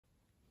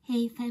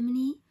Hey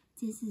family,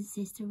 this is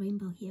Sister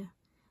Rainbow here.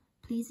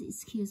 Please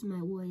excuse my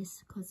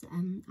voice because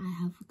I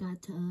have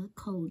got a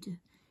cold,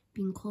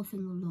 been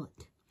coughing a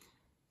lot.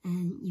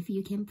 And if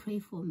you can pray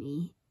for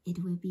me,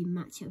 it will be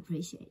much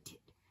appreciated.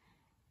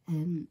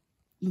 In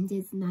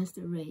this last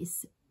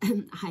race,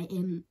 I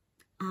am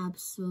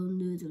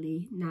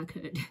absolutely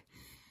knackered.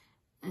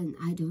 And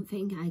I don't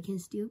think I can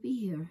still be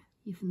here,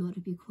 if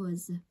not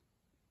because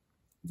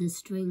the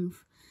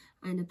strength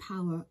and the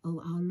power of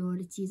our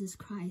Lord Jesus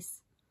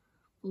Christ.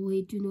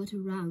 We do not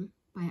run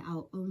by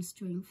our own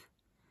strength,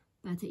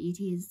 but it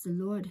is the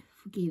Lord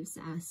who gives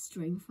us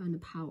strength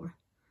and power.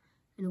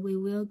 And we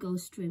will go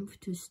strength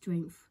to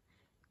strength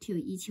till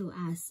each of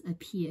us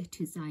appear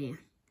to Zion.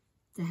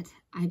 That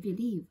I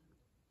believe.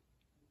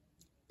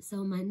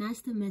 So my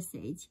last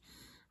message,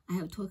 I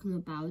have talking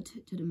about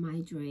the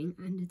migraine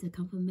and the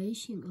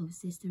confirmation of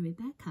Sister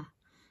Rebecca,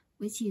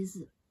 which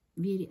is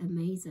really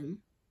amazing.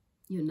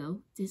 You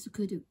know, this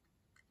could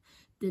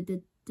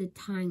the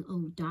time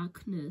of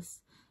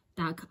darkness,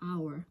 dark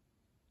hour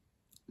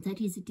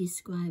that is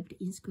described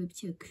in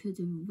scripture could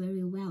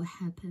very well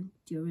happen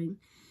during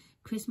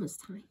Christmas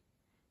time.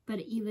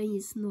 But even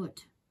it's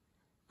not,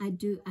 I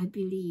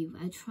believe,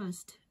 I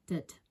trust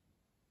that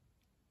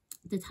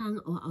the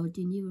time of our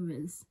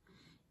deliverance,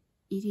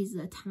 it is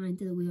a time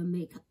that will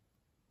make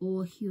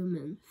all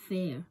human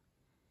fear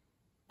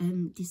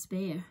and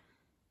despair,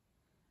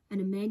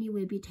 and many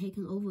will be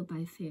taken over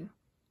by fear.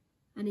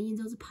 And in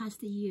those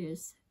past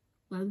years,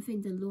 one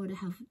thing the Lord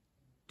have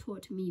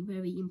taught me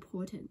very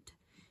important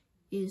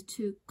is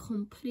to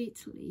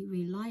completely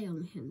rely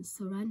on Him,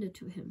 surrender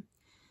to Him.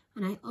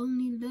 And I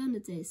only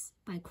learned this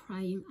by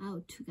crying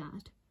out to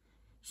God.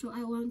 So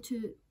I want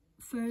to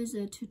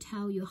further to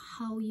tell you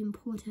how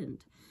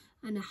important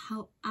and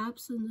how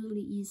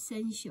absolutely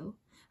essential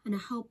and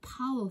how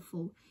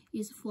powerful it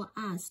is for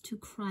us to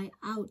cry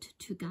out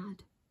to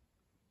God.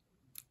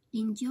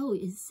 In Job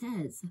it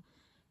says,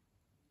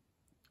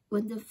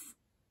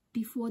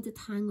 before the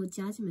time of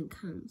judgment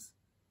comes,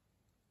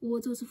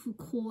 all those who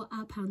call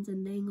upon the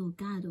name of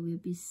God will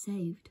be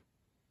saved.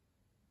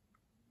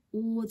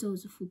 All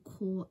those who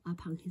call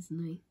upon His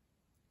name,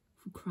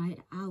 who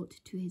cried out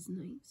to His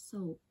name.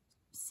 So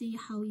see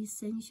how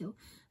essential,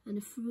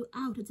 and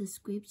throughout the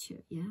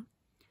scripture,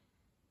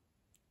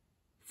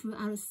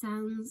 throughout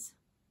Psalms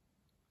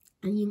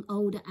and in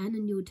Old and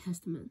New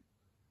Testament,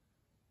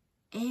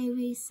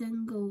 every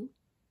single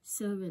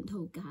servant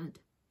of God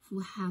who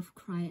have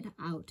cried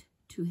out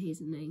to His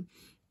name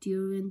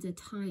during the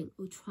time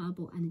of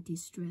trouble and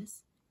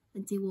distress,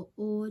 and they were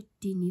all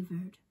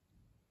delivered.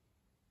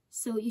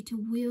 So it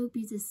will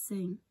be the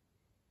same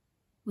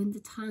when the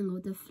time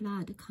of the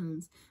flood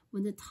comes,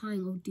 when the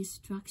time of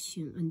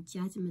destruction and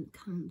judgment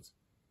comes.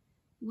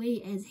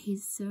 We as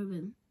His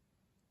servant,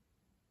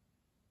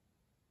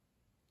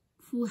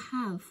 who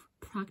have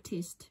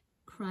practiced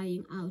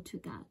crying out to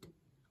God,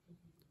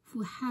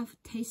 who have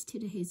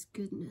tasted His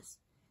goodness,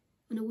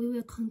 and we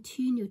will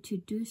continue to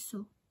do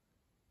so.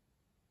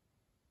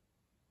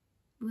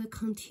 We will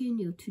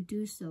continue to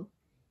do so,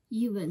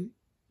 even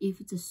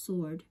if the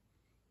sword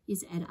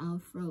is at our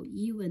throat,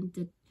 even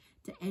the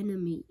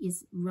enemy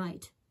is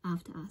right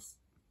after us.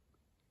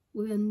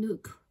 We will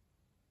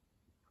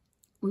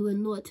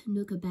not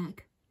look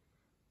back.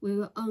 We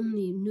will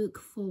only look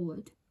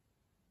forward,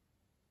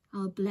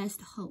 our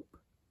blessed hope.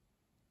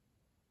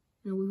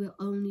 And we will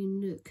only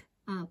look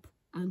up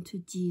unto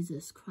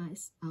Jesus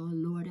Christ, our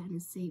Lord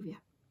and Savior.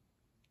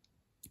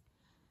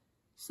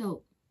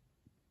 So,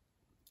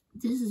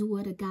 this is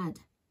what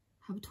God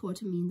have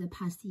taught me in the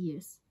past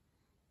years,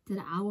 that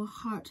our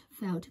heart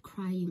felt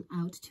crying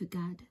out to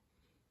God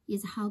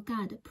is how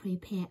God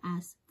prepare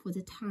us for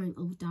the time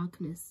of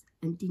darkness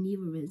and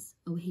deliverance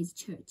of His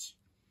church.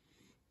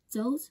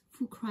 Those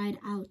who cried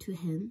out to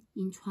Him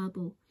in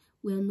trouble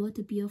will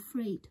not be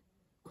afraid,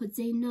 because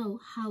they know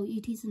how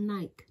it is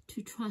like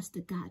to trust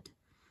God,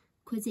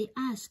 because they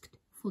asked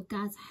for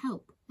God's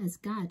help as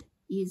God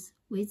is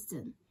with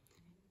them.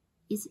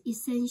 It's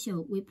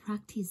essential we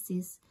practice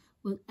this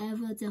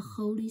whenever the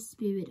Holy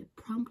Spirit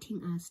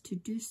prompting us to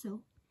do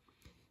so,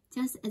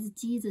 just as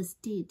Jesus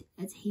did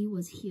as He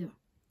was here.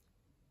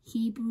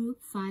 Hebrews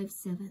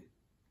 5:7.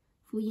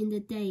 For in the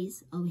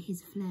days of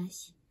His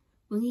flesh,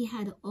 when He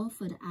had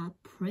offered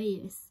up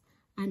prayers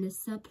and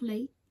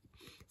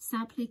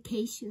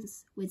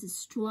supplications with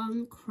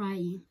strong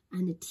crying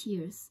and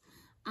tears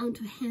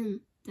unto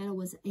Him that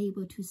was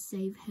able to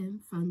save Him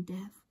from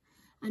death,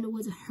 and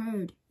was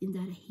heard in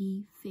that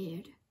He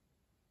feared.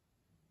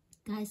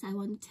 Guys, I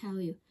want to tell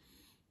you,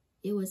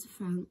 it was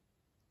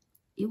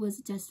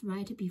just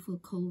right before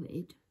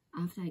COVID,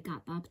 after I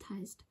got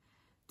baptized.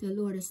 The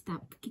Lord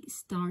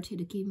started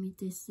to give me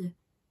this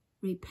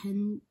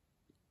repentance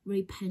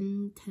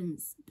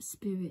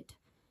spirit,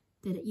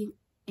 that in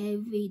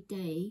every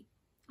day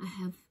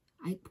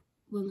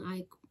when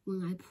I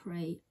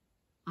pray,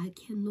 I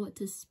cannot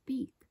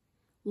speak.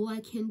 All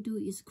I can do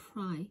is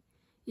cry,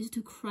 is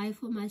to cry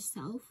for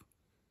myself,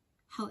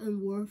 how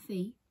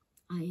unworthy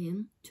I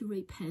am to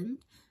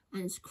repent,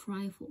 and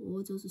cry for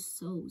all those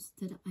souls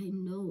that I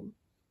know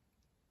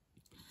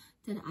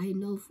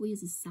who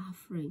is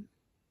suffering.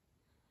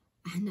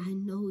 And I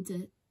know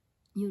that,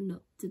 you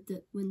know,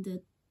 that when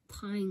the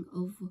time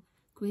of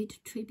great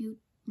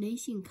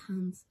tribulation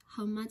comes,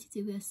 how much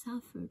they will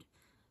suffer.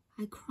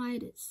 I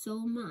cried so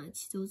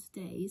much those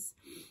days.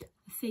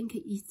 I think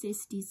it's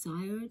this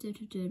desire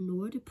that the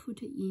Lord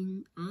put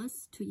in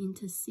us to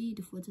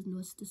intercede for the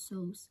lost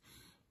souls.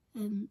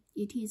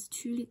 It is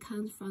truly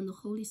comes from the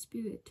Holy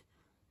Spirit.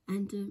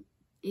 And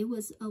it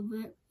was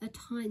a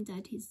time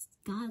that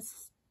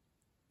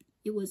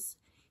He was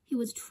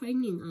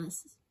training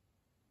us.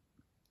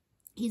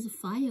 His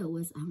fire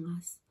was on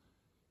us,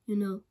 you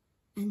know.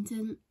 And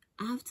then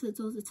after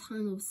those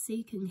time of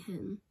seeking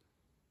Him,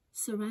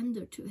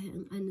 surrender to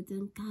Him, and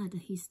then God,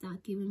 He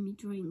started giving me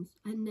dreams.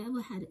 I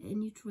never had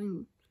any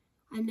dream.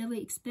 I never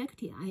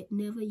expected. I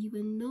never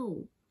even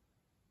know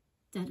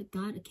that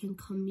God can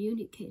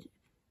communicate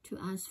to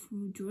us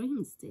through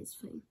dreams, this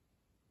thing.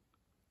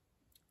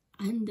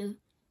 And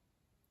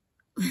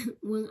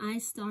when I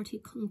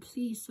started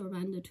complete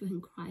surrender to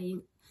Him,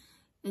 crying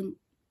and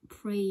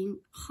praying,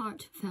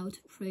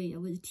 heartfelt prayer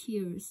with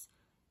tears,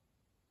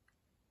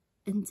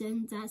 and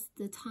then that's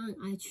the time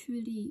I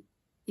truly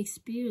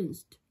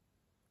experienced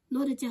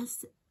not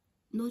just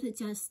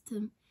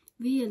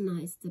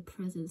realize the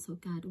presence of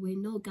God. We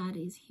know God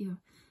is here,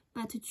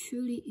 but to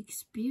truly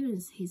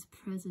experience His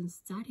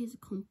presence, that is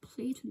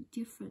completely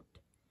different.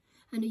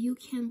 And you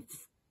can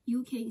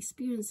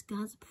experience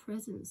God's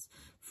presence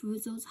through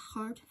those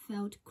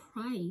heartfelt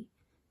cry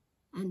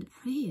and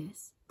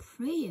prayers.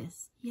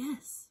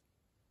 Yes,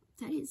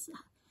 that is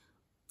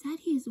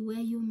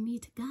where you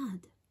meet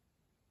God.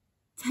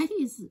 That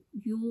is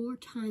your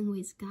time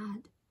with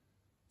God.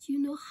 Do you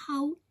know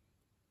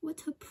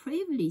what a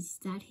privilege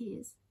that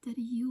is, that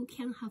you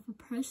can have a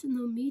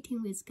personal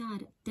meeting with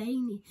God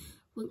daily,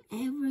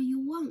 whenever you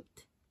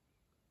want.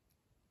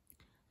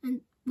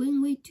 And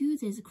when we do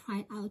this,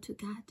 cry out to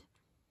God,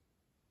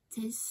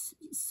 this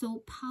is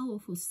so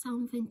powerful.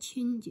 Something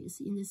changes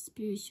in the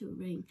spiritual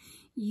realm.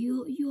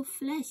 Your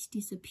flesh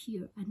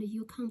disappears, and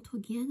you come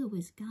together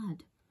with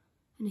God,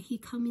 and He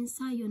come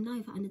inside your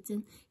life, and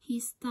then He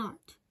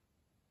started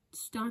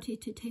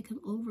to take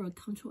over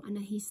control, and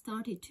He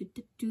started to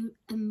do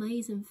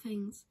amazing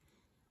things.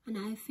 And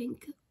I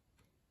think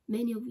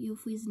many of you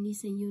who is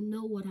listening, you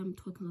know what I'm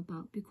talking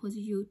about, because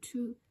you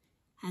too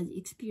has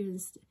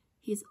experienced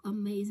His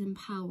amazing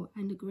power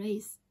and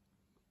grace.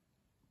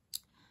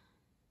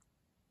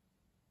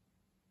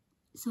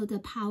 So the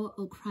power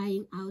of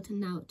crying out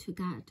now to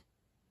God.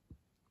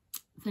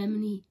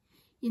 Family,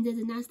 in the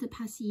last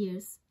past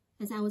years,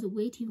 as I was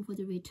waiting for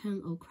the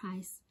return of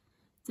Christ,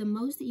 the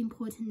most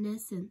important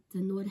lesson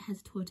the Lord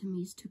has taught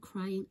me is to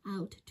crying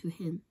out to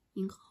Him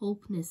in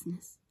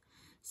hopelessness,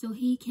 so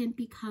He can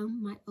become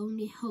my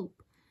only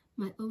hope,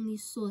 my only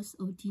source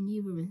of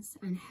deliverance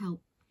and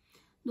help.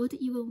 Not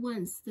even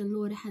once the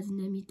Lord has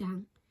let me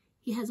down.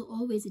 He has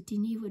always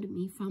delivered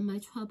me from my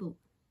trouble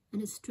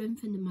and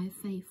strengthened my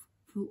faith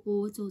through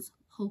all those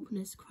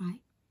hopeless cries.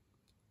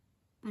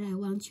 But I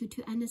want you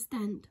to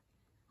understand,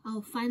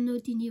 our final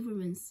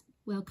deliverance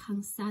will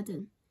come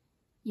sudden,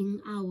 in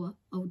an hour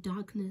of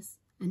darkness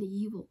and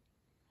evil,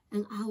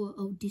 an hour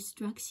of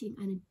destruction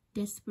and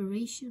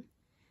desperation.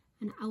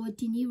 And our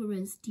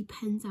deliverance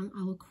depends on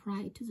our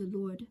cry to the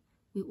Lord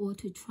we ought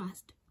to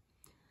trust.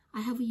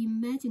 I have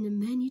imagined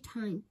many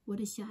times,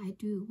 what shall I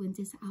do when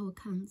this hour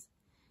comes?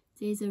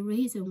 There is a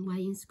reason why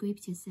in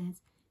Scripture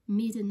says,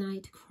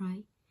 midnight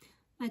cry.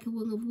 Like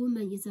when a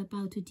woman is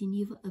about to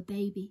deliver a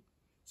baby,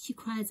 she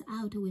cries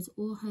out with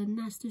all her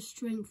last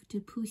strength to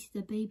push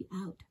the baby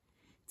out.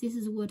 This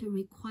is what is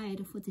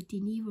required for the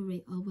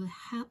delivery of a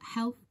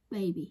healthy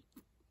baby.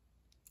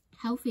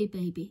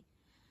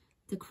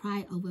 The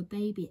cry of a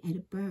baby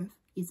at birth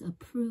is a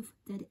proof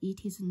that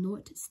it is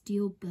not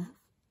stillbirth.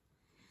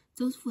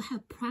 Those who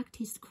have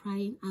practiced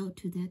crying out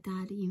to their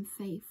God in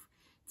faith,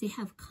 they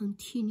have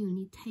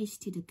continually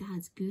tasted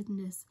God's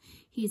goodness,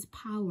 His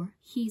power,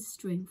 His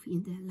strength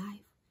in their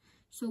life.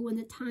 So when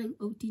the time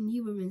of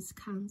deliverance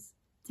comes,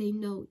 they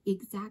know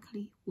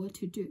exactly what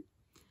to do.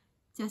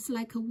 Just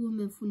like a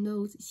woman who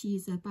knows she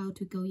is about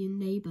to go in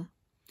labor.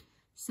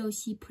 So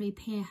she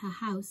prepares her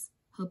house,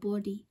 her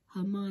body,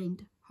 her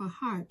mind, her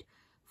heart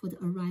for the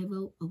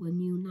arrival of a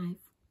new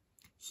life.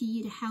 She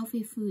eats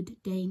healthy food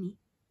daily,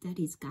 that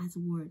is God's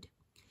word.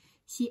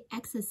 She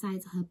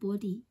exercises her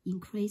body,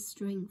 increase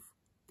strength,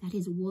 that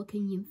is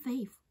walking in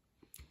faith.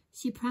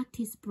 She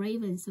practices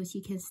bravery so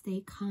she can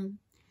stay calm,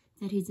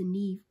 that is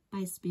live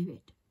by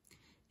spirit.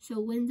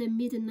 So when the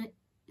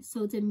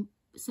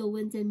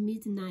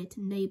midnight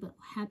labor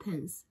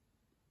happens,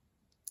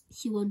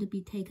 she won't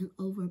be taken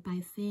over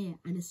by fear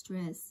and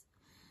stress,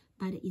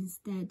 but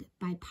instead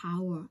by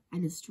power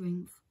and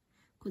strength.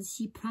 Because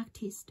she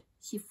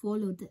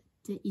followed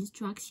the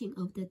instruction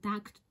of the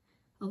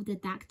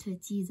doctor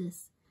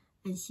Jesus,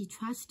 and she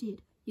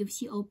trusted if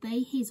she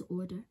obeyed his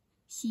order,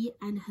 she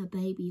and her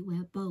baby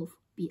will both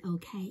be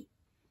okay.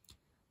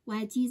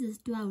 While Jesus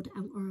dwelt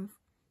on earth,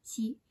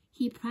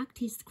 He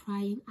practiced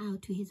crying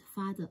out to his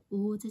Father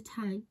all the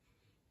time.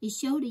 It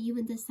showed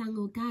even the Son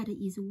of God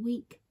is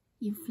weak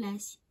in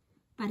flesh,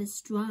 but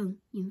strong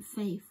in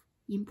faith,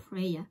 in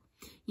prayer,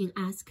 in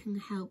asking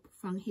help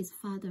from his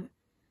Father.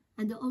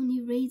 And the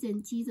only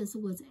reason Jesus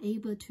was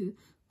able to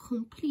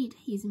complete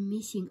his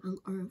mission on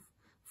earth,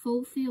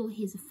 fulfill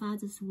his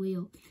Father's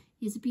will,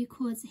 is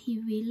because he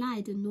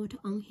relied not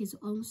on his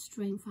own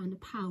strength and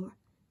power,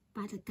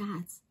 but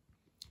God's.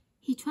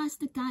 He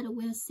trusted God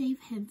will save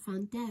him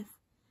from death,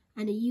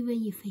 and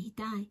even if he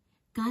died,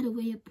 God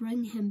will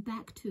bring him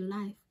back to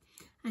life.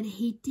 And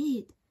he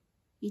did.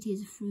 It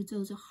is through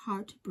those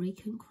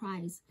heartbreaking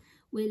cries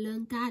we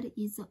learn God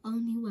is the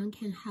only one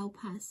can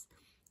help us,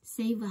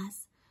 save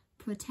us,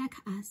 protect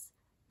us,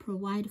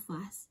 provide for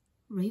us,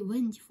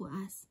 revenge for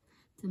us.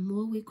 The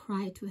more we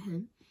cry to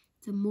him,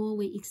 the more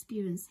we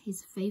experience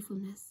his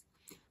faithfulness.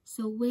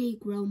 So we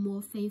grow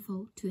more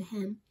faithful to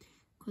him,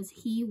 because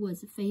he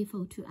was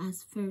faithful to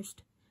us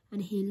first,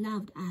 and he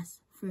loved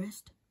us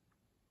first.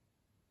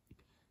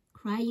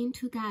 Crying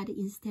to God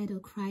instead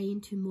of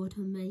crying to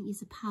mortal men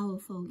is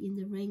powerful in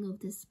the realm of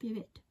the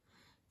Spirit.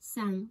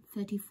 Psalm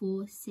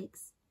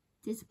 34:6.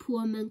 This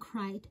poor man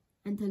cried,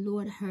 and the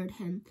Lord heard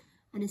him,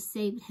 and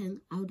saved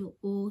him out of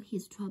all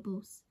his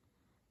troubles.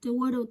 The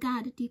word of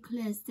God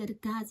declares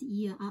that God's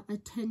ears are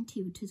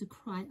attentive to the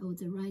cry of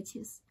the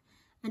righteous,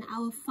 and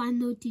our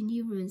final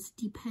deliverance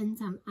depends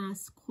on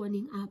us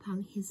calling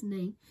upon his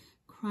name,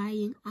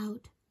 crying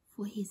out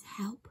for his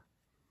help.